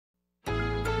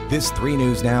This 3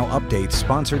 News Now update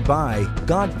sponsored by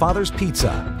Godfather's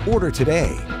Pizza. Order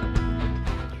today.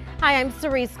 Hi, I'm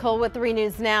Cerise Cole with 3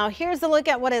 News Now. Here's a look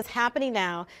at what is happening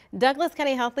now. Douglas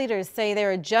County health leaders say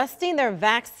they're adjusting their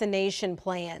vaccination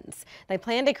plans. They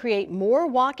plan to create more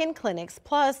walk-in clinics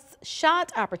plus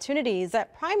shot opportunities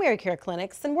at primary care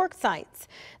clinics and work sites.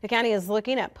 The county is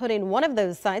looking at putting one of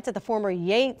those sites at the former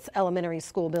Yates Elementary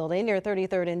School building near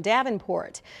 33rd and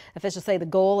Davenport. Officials say the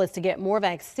goal is to get more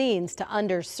vaccines to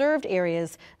underserved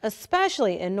areas,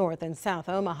 especially in North and South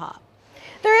Omaha.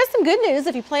 There is some good news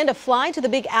if you plan to fly to the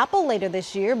Big Apple later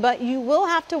this year, but you will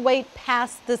have to wait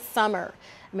past the summer.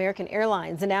 American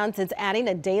Airlines announced it's adding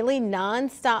a daily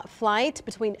non-stop flight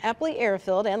between Eppley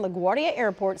Airfield and LaGuardia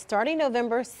Airport starting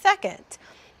November 2nd.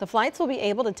 The flights will be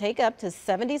able to take up to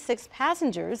 76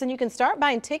 passengers, and you can start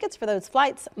buying tickets for those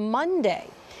flights Monday.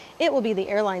 It will be the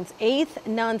airline's 8th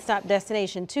non-stop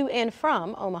destination to and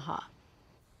from Omaha.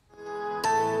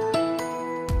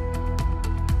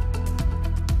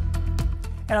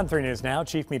 And on 3 News Now,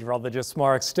 Chief Meteorologist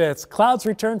Mark Stitz. Clouds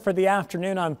return for the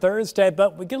afternoon on Thursday,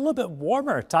 but we get a little bit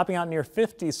warmer, topping out near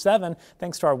 57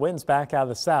 thanks to our winds back out of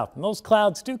the south. And those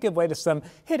clouds do give way to some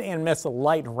hit and miss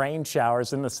light rain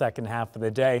showers in the second half of the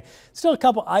day. Still a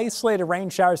couple isolated rain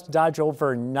showers to dodge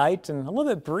overnight and a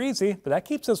little bit breezy, but that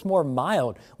keeps us more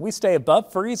mild. We stay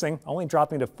above freezing, only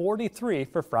dropping to 43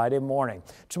 for Friday morning.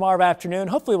 Tomorrow afternoon,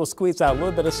 hopefully we'll squeeze out a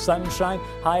little bit of sunshine,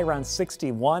 high around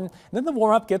 61. And then the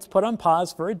warm up gets put on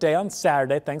pause for a day on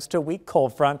Saturday thanks to a weak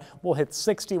cold front. We'll hit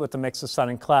 60 with a mix of sun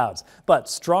and clouds. But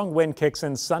strong wind kicks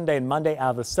in Sunday and Monday out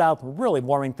of the south, really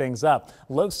warming things up.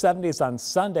 Low 70s on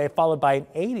Sunday, followed by an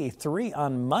 83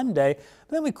 on Monday.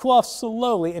 Then we cool off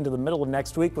slowly into the middle of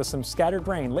next week with some scattered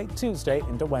rain late Tuesday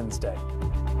into Wednesday.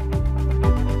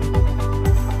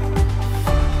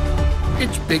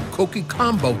 It's Big Cookie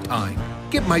Combo time.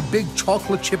 Get my big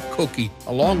chocolate chip cookie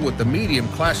along with the medium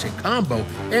classic combo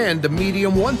and the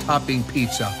medium one-topping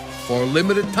pizza for a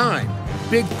limited time.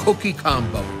 Big Cookie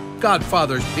Combo.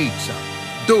 Godfather's Pizza.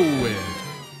 Do it.